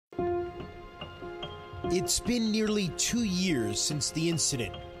It's been nearly 2 years since the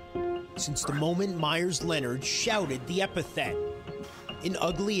incident, since the moment Meyers Leonard shouted the epithet, an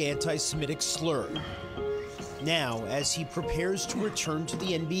ugly anti-Semitic slur. Now, as he prepares to return to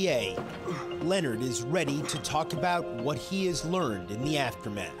the NBA, Leonard is ready to talk about what he has learned in the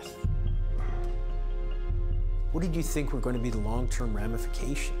aftermath. What did you think were going to be the long-term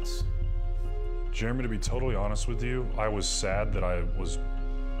ramifications? Jeremy, to be totally honest with you, I was sad that I was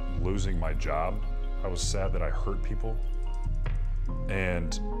losing my job. I was sad that I hurt people.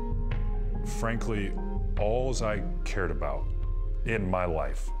 And frankly, all I cared about in my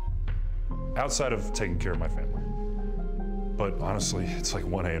life, outside of taking care of my family, but honestly, it's like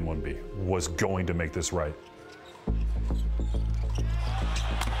 1A and 1B, was going to make this right.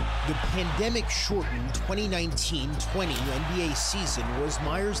 The pandemic-shortened 2019-20 NBA season was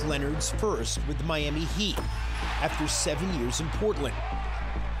Meyers Leonard's first with the Miami Heat after 7 years in Portland.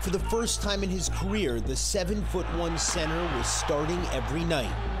 For the first time in his career, the 7'1" center was starting every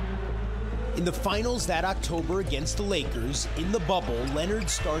night. In the finals that October against the Lakers, in the bubble, Leonard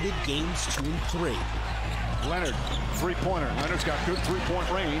started games 2 and 3. Leonard, three-pointer. Leonard's got good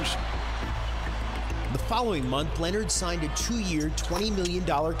three-point range. The following month, Leonard signed a 2-year, $20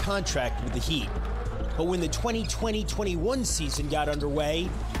 million contract with the Heat. But when the 2020-21 season got underway,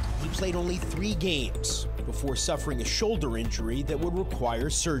 he played only 3 games before suffering a shoulder injury that would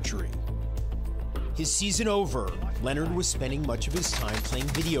require surgery. His season over, Leonard was spending much of his time playing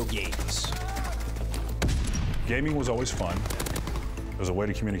video games. Gaming was always fun. It was a way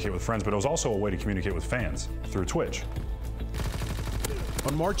to communicate with friends, but it was also a way to communicate with fans through Twitch.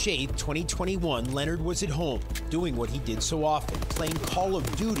 On March 8, 2021, Leonard was at home, doing what he did so often, playing Call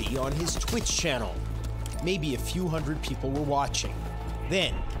of Duty on his Twitch channel. Maybe a few hundred people were watching.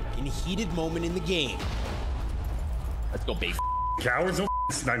 Then, in a heated moment in the game, let's go, baby. Cowards don't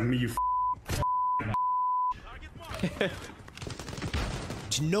snipe me, you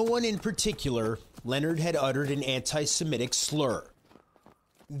to no one in particular, Leonard had uttered an anti-Semitic slur.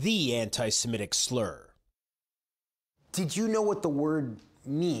 The anti-Semitic slur. Did you know what the word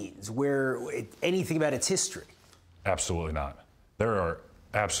means? Anything about its history? Absolutely not. There are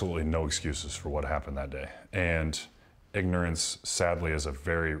absolutely no excuses for what happened that day. And ignorance, sadly, is a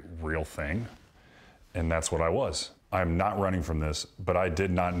very real thing. And that's what I was. I'm not running from this, but I did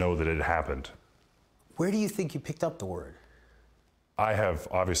not know that it happened. Where do you think you picked up the word? I have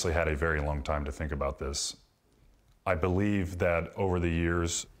obviously had a very long time to think about this. I believe that over the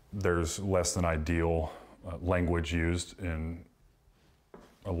years, there's less than ideal language used in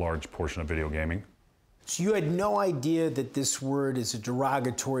a large portion of video gaming. So you had no idea that this word is a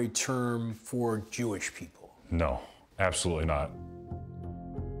derogatory term for Jewish people? No, absolutely not.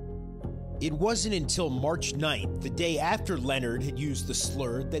 It wasn't until March 9th, the day after Leonard had used the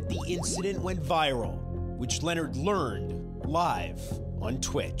slur, that the incident went viral, which Leonard learned live on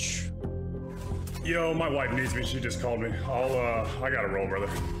Twitch. Yo, my wife needs me. She just called me. I gotta roll, brother.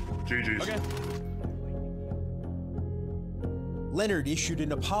 GG's. Okay. Leonard issued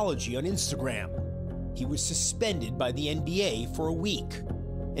an apology on Instagram. He was suspended by the NBA for a week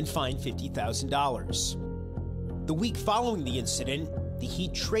and fined $50,000. The week following the incident, the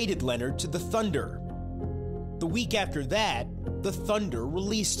Heat traded Leonard to the Thunder. The week after that, the Thunder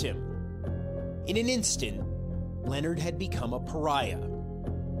released him. In an instant, Leonard had become a pariah.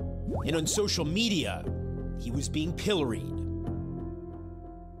 And on social media, he was being pilloried.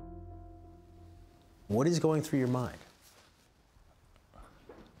 What is going through your mind?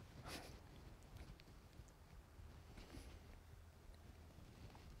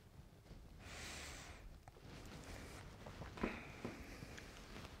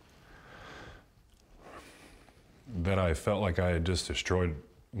 That I felt like I had just destroyed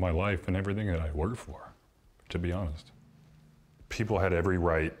my life and everything that I worked for, to be honest. People had every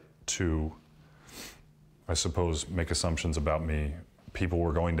right to, I suppose, make assumptions about me. People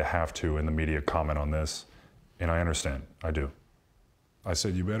were going to have to, in the media, comment on this, and I understand, I do. I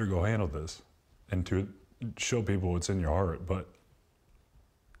said, you better go handle this, and to show people what's in your heart, but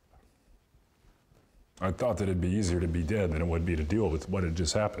I thought that it'd be easier to be dead than it would be to deal with what had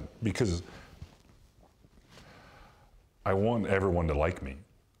just happened, because I want everyone to like me.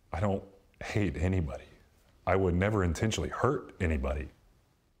 I don't hate anybody. I would never intentionally hurt anybody.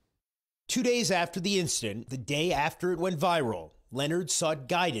 2 days after the incident, the day after it went viral, Leonard sought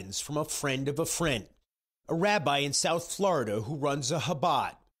guidance from a friend of a friend, a rabbi in South Florida who runs a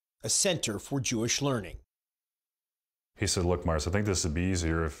Chabad, a center for Jewish learning. He said, look, Meyers, I think this would be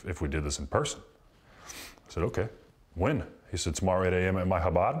easier if we did this in person. I said, okay. When? He said, tomorrow 8 a.m. at my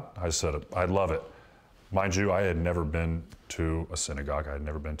Chabad? I said, I'd love it. Mind you, I had never been to a synagogue. I had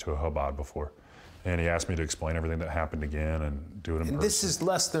never been to a Chabad before. And he asked me to explain everything that happened again and do it in person. And this is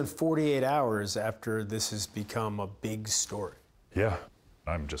less than 48 hours after this has become a big story. Yeah.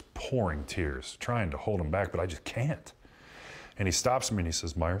 I'm just pouring tears, trying to hold him back, but I just can't. And he stops me and he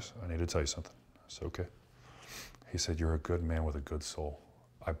says, Meyers, I need to tell you something. I said, okay. He said, you're a good man with a good soul.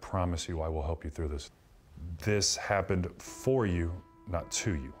 I promise you I will help you through this. This happened for you, not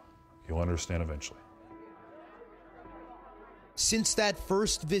to you. You'll understand eventually. Since that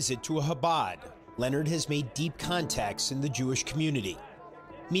first visit to a Chabad, Leonard has made deep contacts in the Jewish community,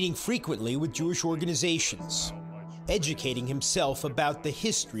 meeting frequently with Jewish organizations, educating himself about the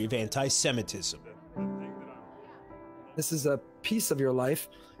history of anti-Semitism. This is a piece of your life,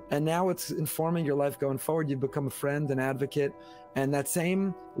 and now it's informing your life going forward. You've become a friend, an advocate, and that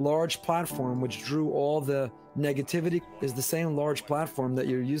same large platform which drew all the negativity is the same large platform that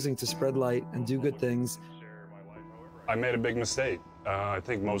you're using to spread light and do good things. I made a big mistake. I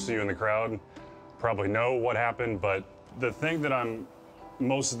think most of you in the crowd probably know what happened, but the thing that I'm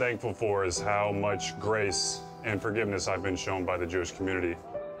most thankful for is how much grace and forgiveness I've been shown by the Jewish community.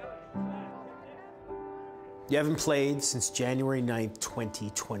 You haven't played since January 9th,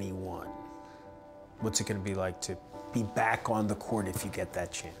 2021. What's it going to be like to be back on the court if you get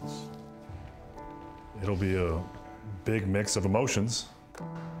that chance? It'll be a big mix of emotions.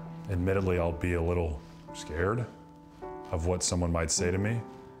 Admittedly, I'll be a little scared of what someone might say to me,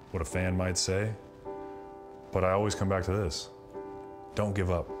 what a fan might say. But I always come back to this. Don't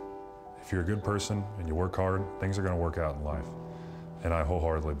give up. If you're a good person and you work hard, things are going to work out in life. And I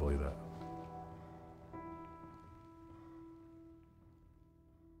wholeheartedly believe that.